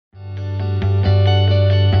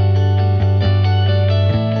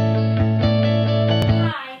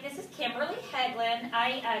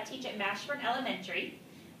Ashburn Elementary.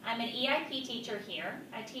 I'm an EIP teacher here.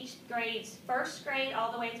 I teach grades 1st grade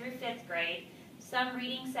all the way through 5th grade, some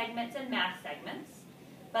reading segments and math segments.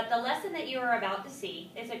 But the lesson that you are about to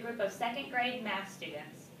see is a group of 2nd grade math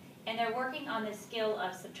students, and they're working on the skill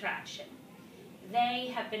of subtraction.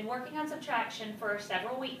 They have been working on subtraction for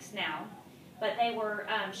several weeks now, but they were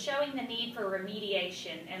showing the need for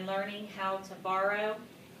remediation and learning how to borrow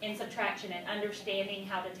in subtraction and understanding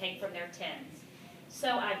how to take from their tens. So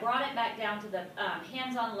I brought it back down to the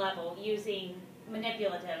hands-on level using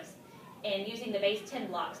manipulatives and using the base 10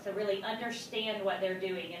 blocks to really understand what they're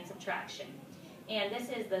doing in subtraction. And this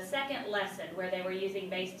is the second lesson where they were using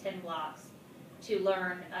base 10 blocks to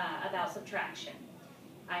learn about subtraction.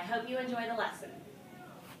 I hope you enjoy the lesson.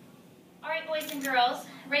 All right, boys and girls,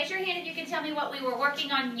 raise your hand if you can tell me what we were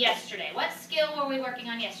working on yesterday. What skill were we working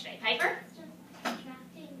on yesterday? Piper?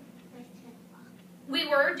 Subtracting base 10 blocks. We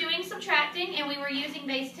were doing subtracting, and we were using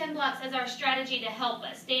base 10 blocks as our strategy to help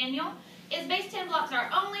us. Daniel, is base 10 blocks our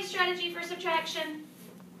only strategy for subtraction?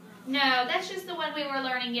 No, that's just the one we were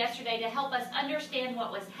learning yesterday to help us understand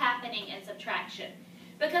what was happening in subtraction.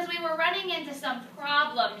 Because we were running into some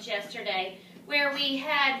problems yesterday where we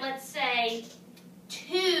had, let's say,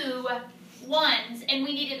 2 ones, and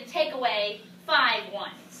we needed to take away 5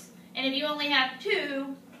 ones. And if you only have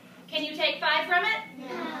 2, can you take 5 from it?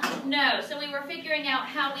 No. No. So we were figuring out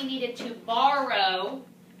how we needed to borrow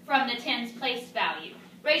from the tens place value.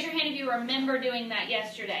 Raise your hand if you remember doing that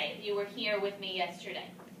yesterday, if you were here with me yesterday.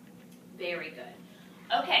 Very good.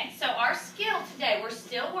 Okay, so our skill today, we're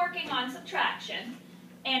still working on subtraction,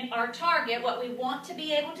 and our target, what we want to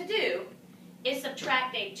be able to do, is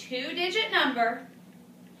subtract a 2-digit number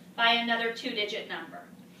by another 2-digit number.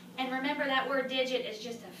 And remember, that word digit is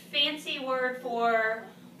just a fancy word for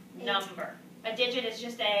number. A digit is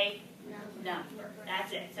just a number.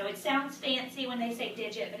 That's it. So it sounds fancy when they say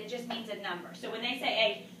digit, but it just means a number. So when they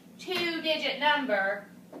say a 2-digit number,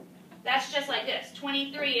 that's just like this.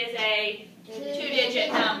 23 is a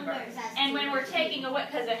 2-digit number. And when we're taking away,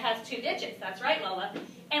 because it has 2 digits, that's right, Lola.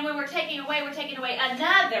 And when we're taking away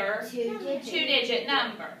another 2-digit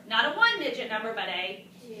number. Not a 1-digit number, but a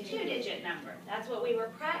 2-digit number. That's what we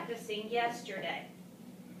were practicing yesterday.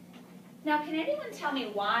 Now, can anyone tell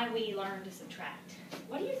me why we learned to subtract?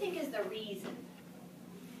 What do you think is the reason?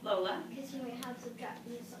 Lola? Because you may have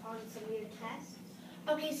subtracted on some of your tests.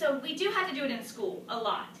 Okay, so we do have to do it in school a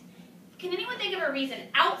lot. Can anyone think of a reason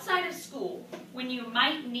outside of school when you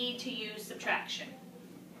might need to use subtraction?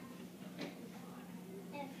 If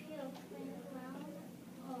you play around,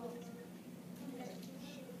 the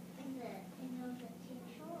teacher,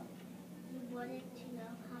 you wanted to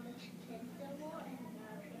know how much kids there were, and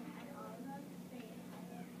if you had all of them, so you had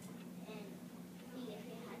it, and see if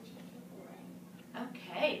you had to take away.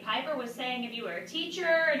 Okay, Piper was saying if you were a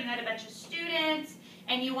teacher and you had a bunch of students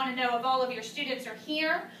and you want to know if all of your students are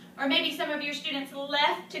here, or maybe some of your students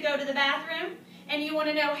left to go to the bathroom, and you want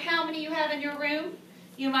to know how many you have in your room,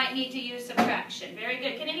 you might need to use subtraction. Very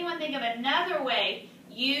good. Can anyone think of another way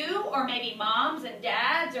you, or maybe moms and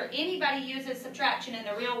dads, or anybody uses subtraction in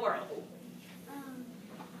the real world?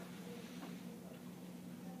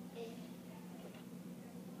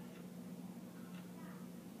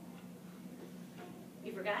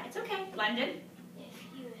 You forgot? It's okay. London? If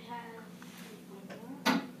you have...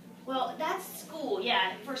 Well, that's school,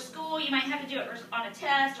 yeah. For school, you might have to do it on a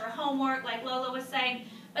test or homework, like Lola was saying.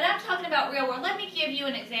 But I'm talking about real world. Let me give you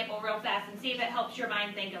an example real fast and see if it helps your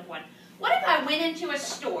mind think of one. What if I went into a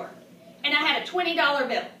store and I had a $20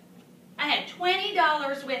 bill? I had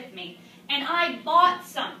 $20 with me, and I bought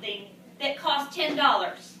something that cost $10.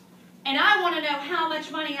 And I want to know how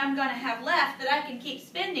much money I'm going to have left that I can keep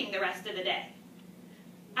spending the rest of the day.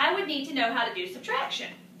 I would need to know how to do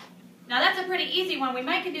subtraction. Now that's a pretty easy one. We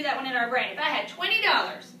might can do that one in our brain. If I had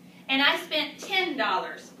 $20 and I spent $10,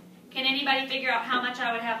 can anybody figure out how much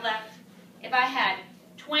I would have left? If I had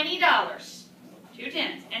 $20, 2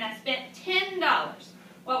 tens, and I spent $10,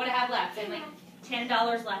 what would I have left? Finley?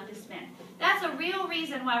 $10 left to spend. That's a real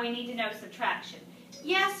reason why we need to know subtraction.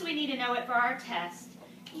 Yes, we need to know it for our test.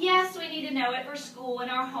 Yes, we need to know it for school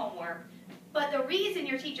and our homework. But the reason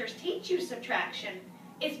your teachers teach you subtraction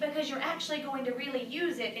is because you're actually going to really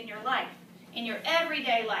use it in your life, in your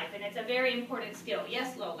everyday life, and it's a very important skill.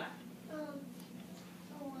 Yes, Lola?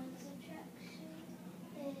 One subtraction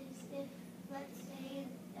is if, let's say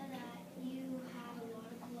that you had a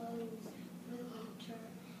lot of clothes for the winter,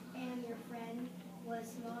 and your friend was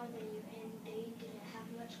smaller than you, and they didn't have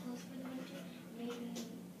much clothes for the winter, maybe,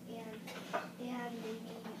 and maybe you have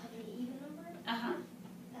an even number.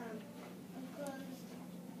 Because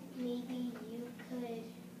maybe you could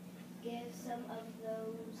give some of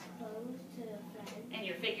those clothes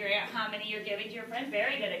many you're giving to your friend.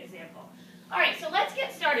 Very good example. All right, so let's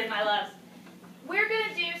get started, my loves. We're going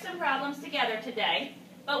to do some problems together today,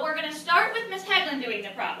 but we're going to start with Miss Hegland doing the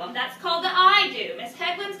problem. That's called the I do. Miss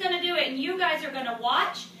Hegland's going to do it, and you guys are going to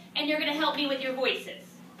watch, and you're going to help me with your voices.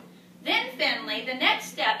 Then, Finley, the next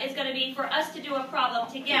step is going to be for us to do a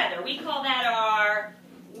problem together. We call that our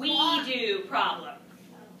we do problem.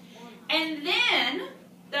 And then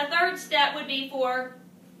the third step would be for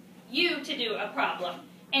you to do a problem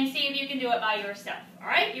and see if you can do it by yourself. All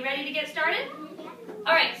right, you ready to get started?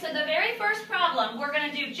 All right, so the very first problem we're going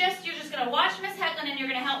to do, you're just going to watch Miss Hegland and you're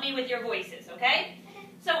going to help me with your voices, okay?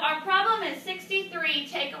 So our problem is 63,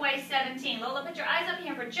 take away 17. Lola, put your eyes up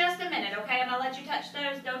here for just a minute, okay? I'm going to let you touch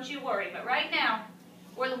those. Don't you worry. But right now,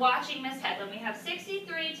 we're watching Miss Hegland. We have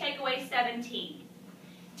 63, take away 17.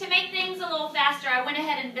 To make things a little faster, I went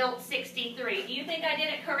ahead and built 63. Do you think I did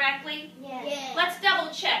it correctly? Yes. Let's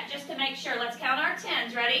double check just to make sure. Let's count our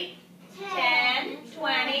tens. Ready? 10,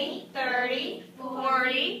 20, 30,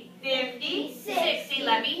 40, 50, 60.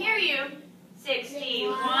 Let me hear you.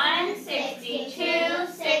 61, 62,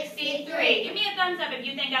 63. Give me a thumbs up if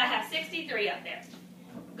you think I have 63 up there.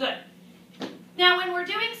 Good. Now, when we're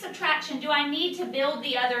doing subtraction, do I need to build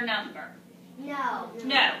the other number? No.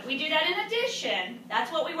 No. We do that in addition.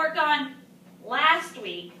 That's what we worked on last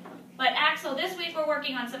week. But Axel, this week we're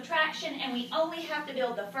working on subtraction, and we only have to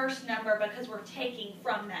build the first number because we're taking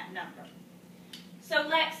from that number. So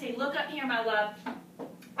Lexi, look up here, my love.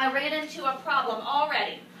 I ran into a problem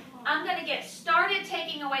already. I'm going to get started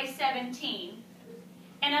taking away 17.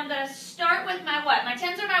 And I'm going to start with my what? My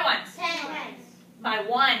tens or my ones? Tens. My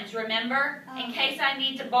ones, remember? In case I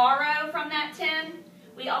need to borrow from that 10,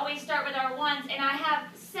 we always start with our ones. And I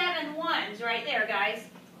have 7 ones right there, guys.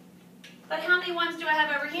 But how many ones do I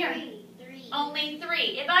have over here? 3. Only 3.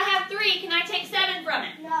 If I have 3, can I take 7 from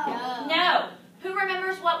it? No. No. Who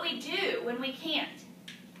remembers what we do when we can't?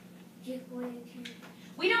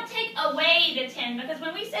 We don't take away the 10, because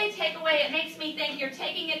when we say take away, it makes me think you're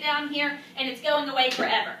taking it down here and it's going away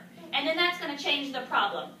forever. And then that's going to change the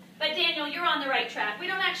problem. But Daniel, you're on the right track. We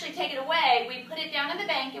don't actually take it away. We put it down in the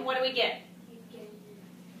bank, and what do we get?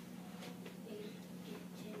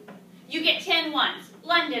 You get 10 ones.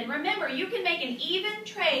 London, remember, you can make an even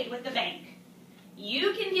trade with the bank.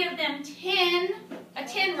 You can give them a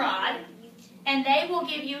 10 rod, and they will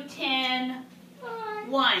give you 10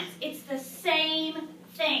 ones. It's the same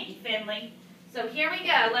thing, Finley. So here we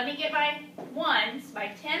go. Let me get my ones,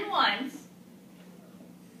 my 10 ones.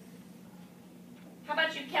 How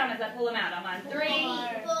about you count as I pull them out? I'm on 3,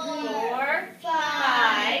 4,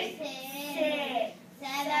 5, 6,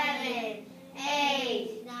 7,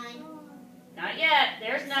 8, 9. Not yet.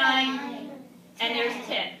 There's 9. And there's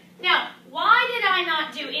 10. Now, why did I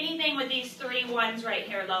not do anything with these 3 ones right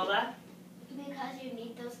here, Lola? Because you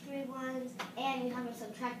need those 3 ones, and you haven't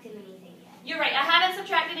subtracted anything yet. You're right. I haven't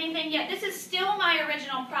subtracted anything yet. This is still my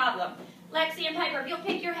original problem. Lexi and Piper, if you'll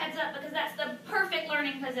pick your heads up, because that's the perfect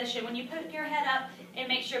learning position. When you put your head up, it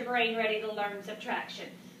makes your brain ready to learn subtraction.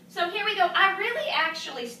 So here we go. I really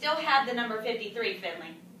actually still have the number 53,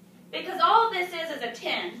 Finley. Because all this is a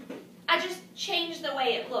 10. I just changed the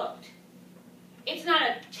way it looked. It's not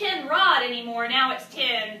a 10 rod anymore. Now it's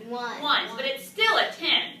 10 ones, but it's still a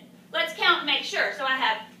 10. Let's count and make sure. So I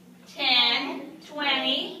have 10,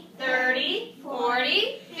 20, 30,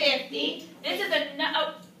 40, 50. This is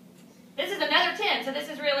another 10, so this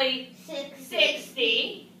is really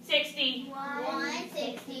 60, 61,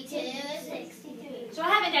 62, 63. So I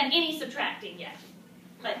haven't done any subtracting yet.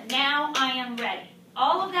 But now I am ready.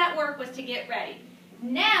 All of that work was to get ready.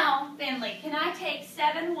 Now, Finley, can I take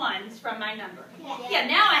 7 ones from my number? Yeah,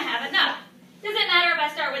 now I have enough. Does it matter if I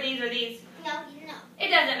start with these or these? No. It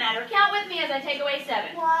doesn't matter. Count with me as I take away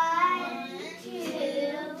 7. 1,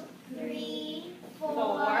 2, 3,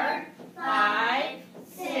 4, 5,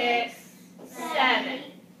 6, 7.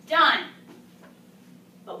 Done.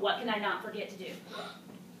 But what can I not forget to do?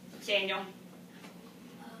 Daniel.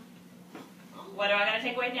 What do I got to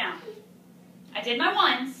take away now? I did my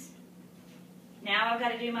ones. Now I've got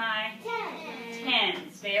to do my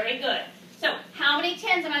 10s. Very good. So how many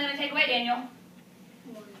 10s am I going to take away, Daniel?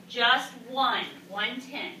 Just 1. 1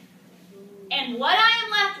 10. And what I am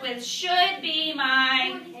left with should be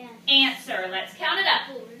my answer. Let's count it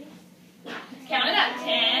up. Count it up.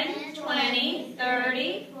 10, 20,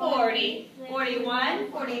 30, 40,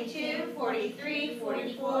 41, 42, 43,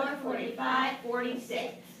 44, 45,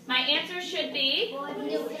 46. My answer should be?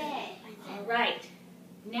 46. All right.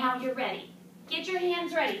 Now you're ready. Get your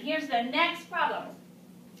hands ready. Here's the next problem.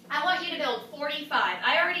 I want you to build 45.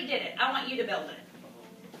 I already did it. I want you to build it.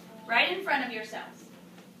 Right in front of yourselves.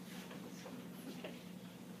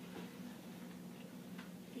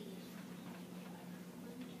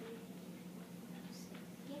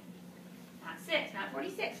 46, not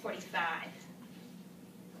 46, 45.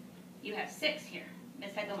 You have 6 here.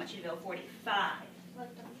 Miss Heckle wants you to go 45.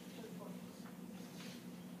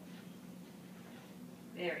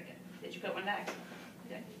 Very good. Did you put one back?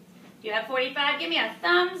 Good. You have 45. Give me a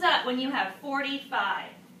thumbs up when you have 45.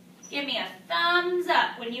 Give me a thumbs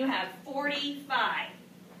up when you have 45.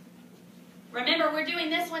 Remember, we're doing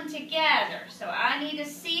this one together, so I need to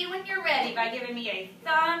see when you're ready by giving me a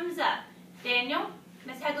thumbs up. Daniel,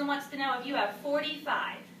 Miss Headland wants to know if you have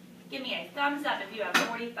 45. Give me a thumbs up if you have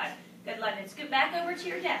 45. Good, London. Scoot back over to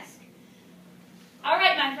your desk. All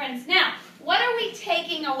right, my friends. Now, what are we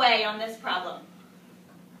taking away on this problem?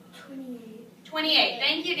 28. 28.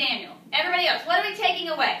 Thank you, Daniel. Everybody else, what are we taking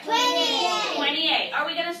away? 28. 28. Are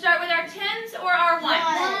we going to start with our tens or our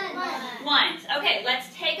ones? Ones. Okay,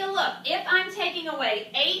 let's take a look. If I'm taking away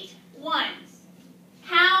 8 ones,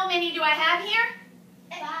 how many do I have here?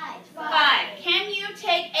 5. 5. Can you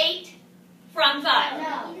take 8 from 5?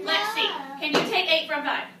 No. Let's see. Can you take 8 from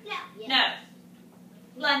 5? No. No.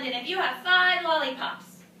 London, if you have 5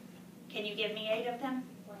 lollipops, can you give me 8 of them?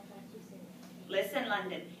 Listen,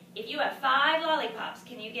 London. If you have 5 lollipops,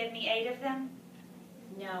 can you give me 8 of them?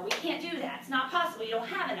 No, we can't do that. It's not possible. You don't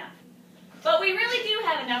have enough. But we really do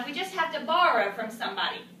have enough. We just have to borrow from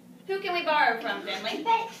somebody. Who can we borrow from, Finley? The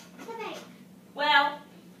bank. Well,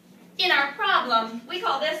 in our problem, we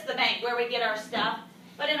call this the bank where we get our stuff.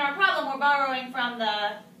 But in our problem, we're borrowing from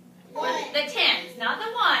the tens, not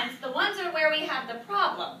the ones. The ones are where we have the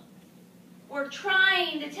problem. We're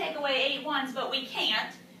trying to take away 8 ones, but we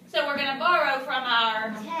can't. So we're going to borrow from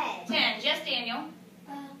our 10. Yes, Daniel?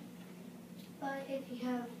 But if you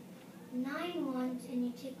have 9 ones and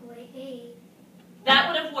you take away 8. That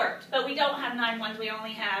would have worked, but we don't have 9 ones. We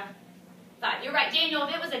only have 5. You're right, Daniel.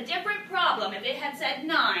 If it was a different problem, if it had said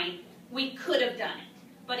 9, we could have done it.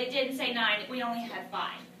 But it didn't say 9. We only had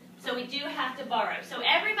 5. So we do have to borrow. So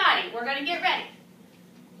everybody, we're going to get ready.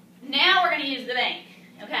 Now we're going to use the bank,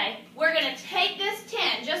 okay? We're going to take this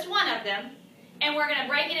 10, just one of them, and we're going to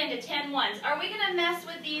break it into 10 ones. Are we going to mess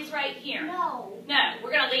with these right here? No. No.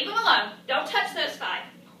 We're going to leave them alone. Don't touch those 5.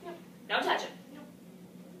 No. Don't touch them. No.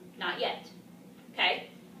 Not yet. Okay?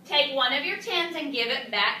 Take one of your 10s and give it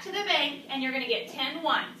back to the bank, and you're going to get 10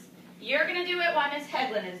 ones. You're going to do it while Miss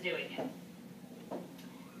Headland is doing it.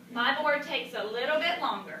 My board takes a little bit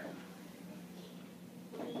longer.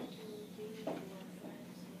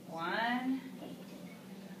 1,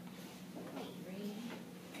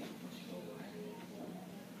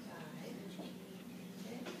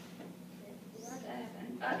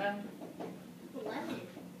 11,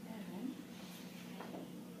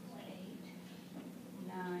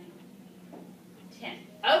 9, 10.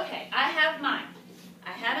 Okay, I have mine.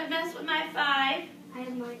 I haven't messed with my 5, I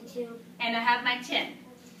have mine too. and I have my 10.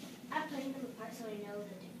 I'm putting them apart so I know the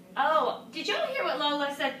difference. Oh, did y'all hear what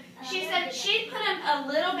Lola said? She said she'd put them a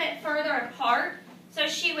little bit further apart so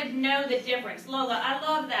she would know the difference. Lola, I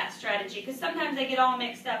love that strategy because sometimes they get all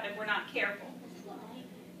mixed up if we're not careful.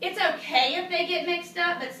 It's okay if they get mixed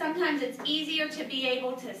up, but sometimes it's easier to be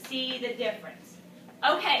able to see the difference.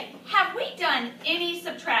 Okay, have we done any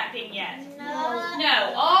subtracting yet? No.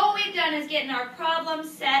 No, all we've done is getting our problem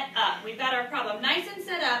set up. We've got our problem nice and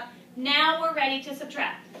set up. Now we're ready to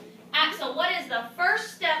subtract. Axel, what is the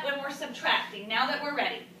first step when we're subtracting, now that we're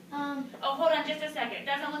ready? Oh, hold on just a second. It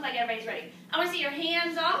doesn't look like everybody's ready. I want to see your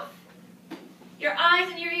hands off, your eyes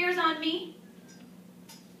and your ears on me.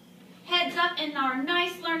 Heads up in our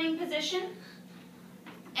nice learning position.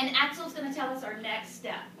 And Axel's going to tell us our next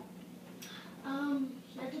step.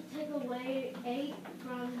 Should I just take away 8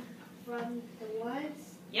 from the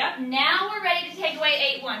ones? Yep, now we're ready to take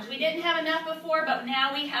away 8 ones. We didn't have enough before, but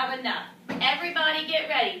now we have enough. Everybody get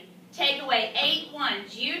ready. Take away 8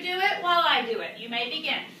 ones. You do it while I do it. You may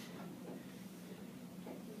begin.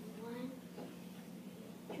 1,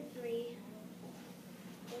 2, 3,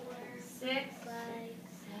 4, 6, 5,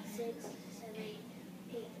 6, 7,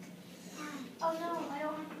 8. Oh no, I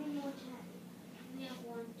don't have any more 10. We have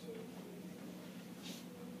 1,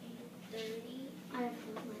 2, 30. I have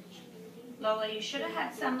so much. Lola, you should have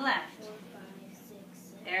had some left. 4, 5, 6,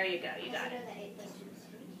 7. There you go. You got it.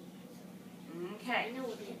 Okay.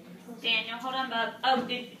 Daniel, hold on, bub. Oh,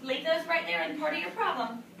 leave those right there as part of your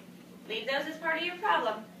problem. Leave those as part of your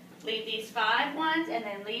problem. Leave these 5 ones and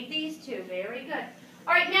then leave these 2. Very good.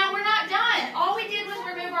 All right, now we're not done. All we did was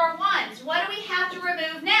remove our ones. What do we have to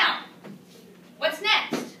remove now? What's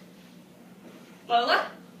next? Lola?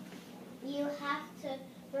 You have to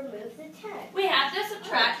remove the 10. We have to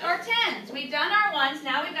subtract our 10s. We've done our ones.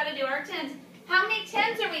 Now we've got to do our 10s. How many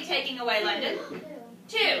 10s are we taking away, London?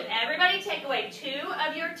 2. Everybody take away 2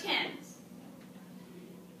 of your 10s.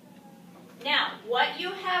 Now, what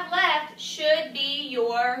you have left should be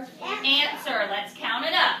your answer. Let's count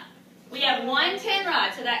it up. We have one 10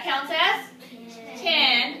 rod, so that counts as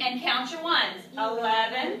 10, and count your ones.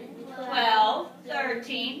 11, 12,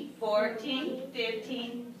 13, 14,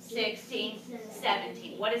 15, 16,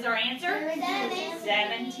 17. What is our answer?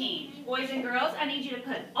 17. Boys and girls, I need you to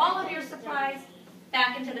put all of your supplies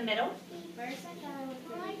back into the middle. First I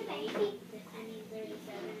the bank.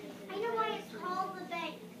 I know why it's called the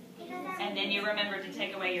bank. And then you remember to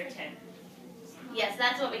take away your 10. Yes,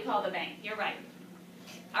 that's what we call the bank. You're right.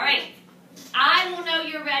 All right. I will know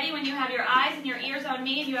you're ready when you have your eyes and your ears on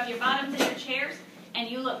me and you have your bottoms in your chairs and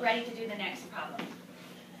you look ready to do the next problem.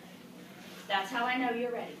 That's how I know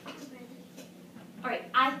you're ready. All right.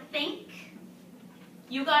 I think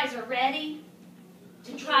you guys are ready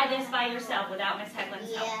to try this by yourself without Miss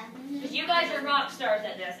Hecklin's help. Because you guys are rock stars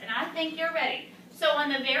at this, and I think you're ready. So on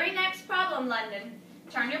the very next problem, London,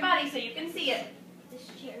 turn your body so you can see it.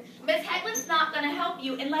 Miss Hecklin's not going to help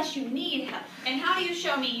you unless you need help. And how do you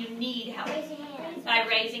show me you need help? By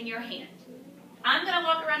raising your hand. I'm going to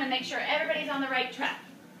walk around and make sure everybody's on the right track.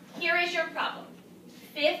 Here is your problem.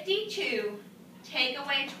 52 take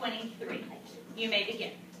away 23. You may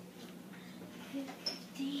begin.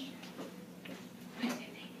 50.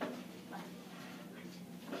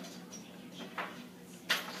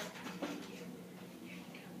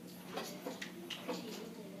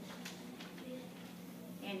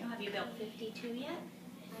 Daniel, have you built 52 yet?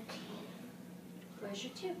 Where's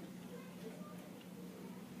your 2?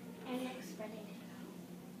 And next ready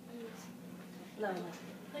to Lola,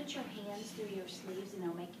 put your hands through your sleeves and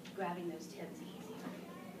it'll make grabbing those 10s easier.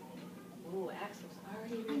 Ooh, Axel's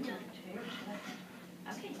already done. Very good.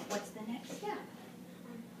 Okay, what's the next step?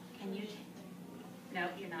 Can you? No,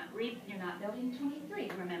 you're not building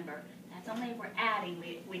 23. Remember, that's only if we're adding.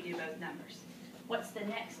 We do both numbers. What's the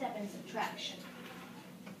next step in subtraction?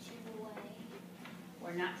 2 away.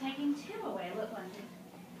 We're not taking 2 away. Look, London.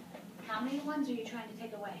 How many ones are you trying to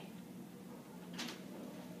take away?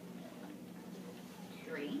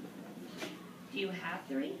 3. Do you have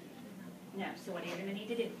 3? No. So what are you going to need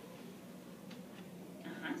to do?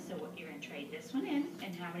 So what you're going to trade this one in,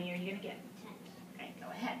 and how many are you going to get? 10. Okay, go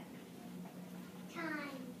ahead. Time.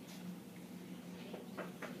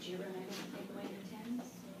 Did you remember to take away your 10s?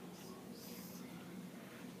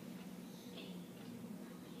 8.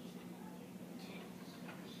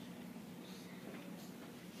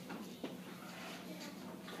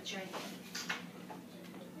 What's your answer?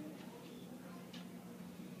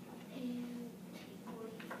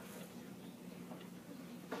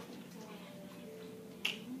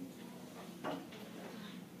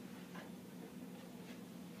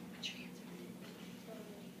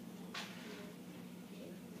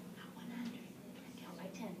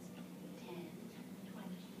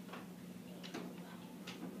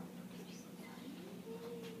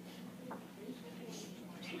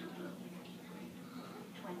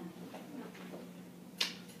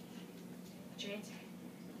 What's your answer?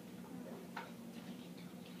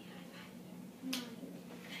 9.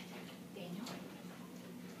 Daniel?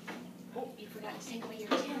 Oh, you forgot to take away your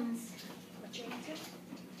 10s. What's your answer?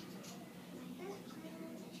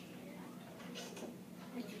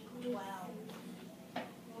 12.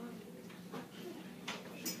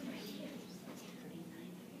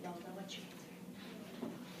 Lola, what's your answer?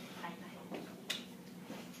 High five.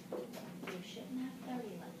 You shouldn't have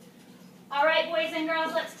 30 left. All right, boys and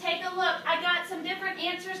girls, let's take a look. I got some different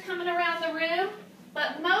answers coming around the room,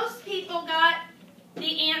 but most people got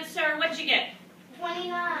the answer, what'd you get?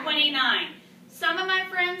 29. 29. Some of my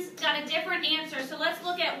friends got a different answer, so let's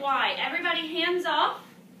look at why. Everybody hands off.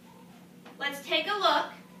 Let's take a look.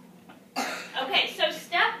 Okay, so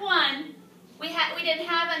step 1, we didn't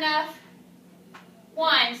have enough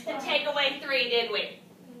ones to take away 3, did we?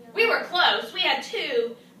 We were close. We had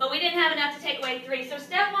 2, but we didn't have enough to take away 3. So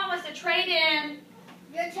step 1 was to trade in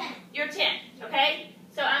Your 10. your 10, okay?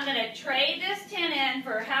 So I'm going to trade this 10 in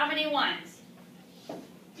for how many ones?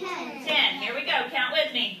 10. 10. Here we go. Count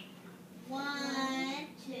with me. 1,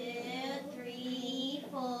 2, 3,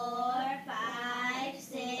 4, 5,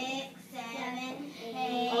 6, 7,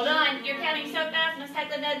 8. Hold on. You're counting so fast, Miss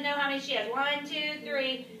Hecla doesn't know how many she has. 1, 2,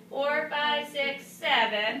 3, 4, 5, 6,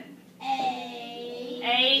 7,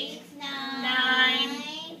 8, 9,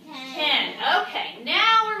 10. Okay,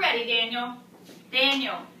 now we're ready, Daniel.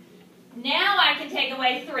 Daniel, now I can take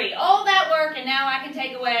away 3. All that work, and now I can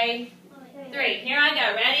take away 3. Here I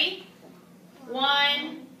go. Ready?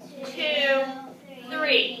 1, 2,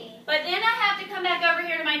 3. But then I have to come back over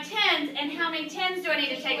here to my 10s, and how many 10s do I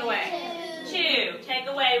need to take away? 2. Take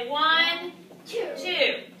away 1,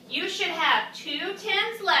 2. You should have 2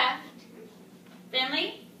 10s left,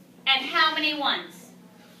 many ones?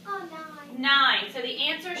 Oh, 9. 9. So the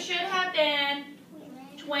answer should have been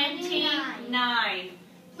 29.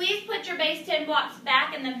 Please put your base 10 blocks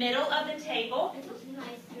back in the middle of the table.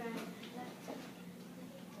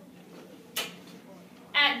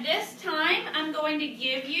 At this time, I'm going to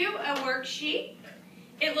give you a worksheet.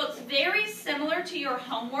 It looks very similar to your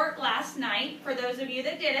homework last night, for those of you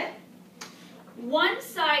that did it. One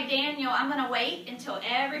side, Daniel, I'm going to wait until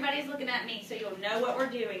everybody's looking at me so you'll know what we're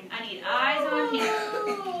doing. I need eyes on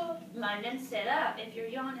here. London, sit up. If you're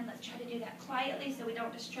yawning, let's try to do that quietly so we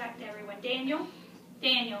don't distract everyone. Daniel,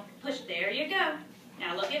 push. There you go.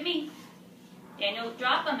 Now look at me. Daniel,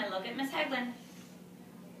 drop them and look at Miss Heglin.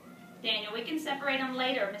 Daniel, we can separate them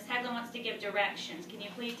later. Miss Heglin wants to give directions. Can you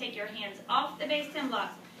please take your hands off the base 10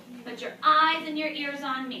 blocks? Put your eyes and your ears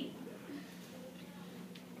on me.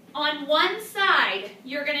 On one side,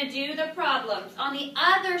 you're going to do the problems. On the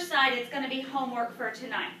other side, it's going to be homework for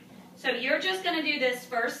tonight. So you're just going to do this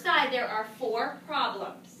first side. There are 4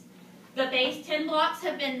 problems. The base 10 blocks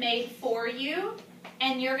have been made for you,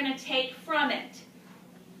 and you're going to take from it.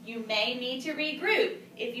 You may need to regroup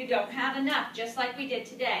if you don't have enough, just like we did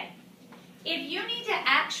today. If you need to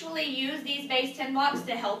actually use these base 10 blocks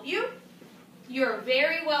to help you, you're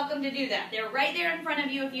very welcome to do that. They're right there in front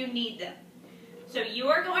of you if you need them. So you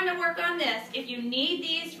are going to work on this. If you need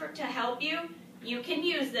these to help you, you can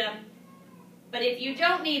use them. But if you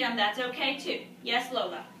don't need them, that's okay too. Yes,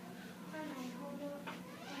 Lola?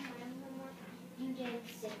 You did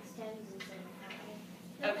 6 times instead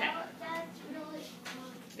of 5. Okay. That's really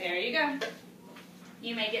fun. There you go.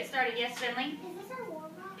 You may get started. Yes, Finley? Is this our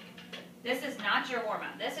warm-up? This is not your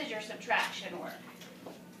warm-up. This is your subtraction work.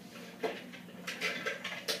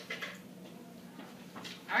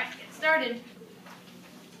 All right, get started.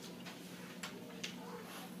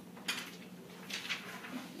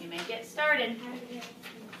 You may get started.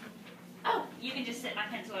 Oh, you can just sit my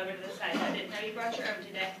pencil over to the side. I didn't know you brought your own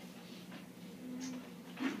today.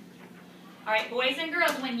 All right, boys and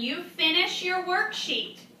girls, when you finish your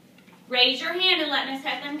worksheet, raise your hand and let Miss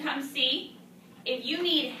Heglin come see. If you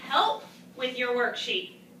need help with your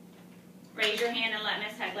worksheet, raise your hand and let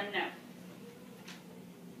Miss Heglin know.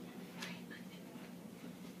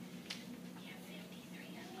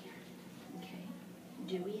 Okay.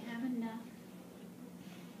 Do we have enough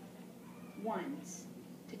ones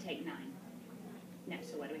to take 9? No,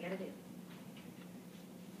 so what do we got to do?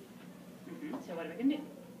 So what are we going to do?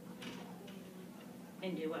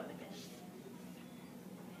 And do what with it?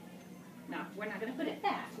 No, we're not going to put it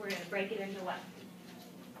back. We're going to break it into what?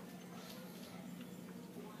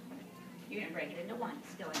 You're going to break it into ones.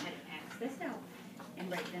 Go ahead and X this out and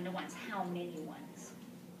break it into ones. How many ones?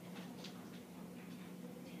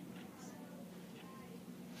 10 ones.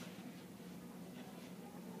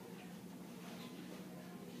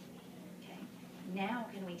 Okay. Now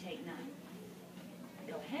can we take 9?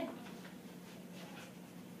 Go ahead.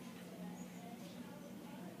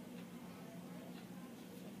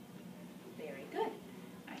 Very good.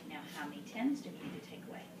 All right, now how many 10s do we need to take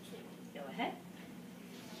away? Go ahead.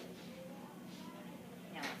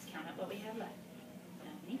 Now let's count up what we have left.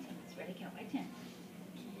 How many 10s? Ready? Count by 10.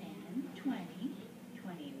 10, 20,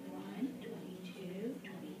 21, 22,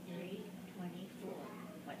 23, 24.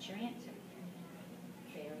 What's your answer?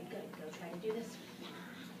 Very good. Go try to do this.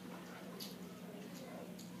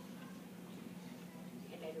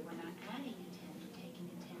 Okay, baby, we're not adding a 10, we're taking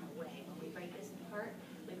a 10 away. When we break this apart,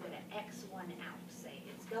 we put an X1 out. Say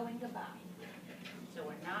it's going to buy. So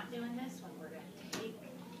we're not doing this one. We're going to take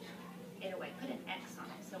it away. Put an X on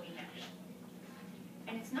it so we know.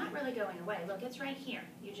 And it's not really going away. Look, it's right here.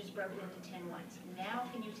 You just broke it into 10 ones. Now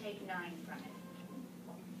can you take 9 from it?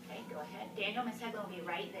 Okay, go ahead. Daniel, Miss Heglin will be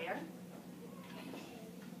right there.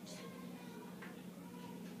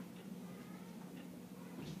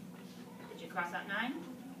 Did you cross out 9?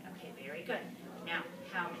 Okay, very good. Now,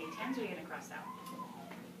 how many 10s are you going to cross out?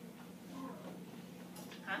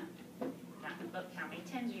 Huh? Now, look, how many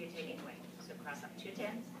 10s are you taking away? So cross out 2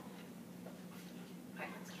 10s. All right,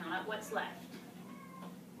 let's count up what's left.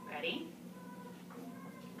 Ready?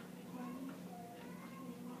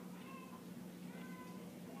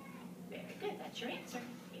 Very good, that's your answer.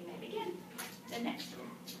 You may begin. The next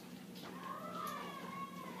one.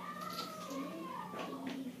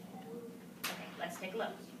 Okay, let's take a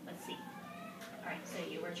look. Let's see. All right, so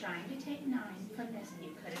you were trying to take 9 from this and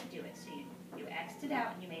you couldn't do it. So you X'd it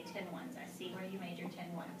out and you made 10 ones. I see where you made your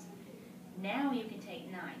 10 ones. Now you can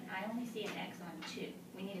take 9. I only see an X on 2.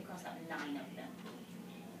 We need to cross out 9 of them.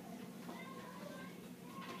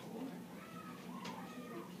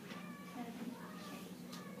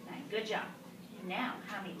 9. Good job. Now,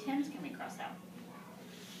 how many 10s can we cross out?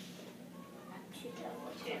 2.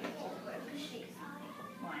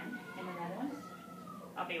 One. And another one?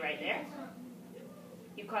 I'll be right there.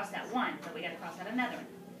 You crossed out 1, so we got to cross out another one.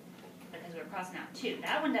 Because we're crossing out 2.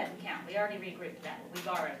 That one doesn't count. We already regrouped that one. We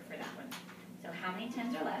borrowed for that one. So how many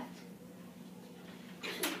 10s are left?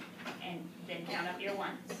 And then count up your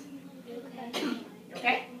 1s.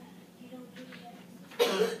 Okay? So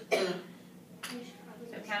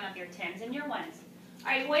count up your 10s and your 1s. All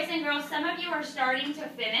right, boys and girls, some of you are starting to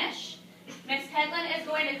finish. Miss Hedlund is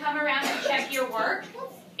going to come around and check your work.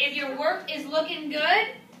 If your work is looking good,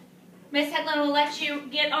 Miss Hedlund will let you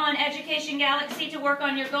get on Education Galaxy to work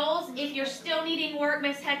on your goals. If you're still needing work,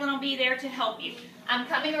 Miss Hedlund will be there to help you. I'm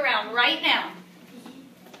coming around right now.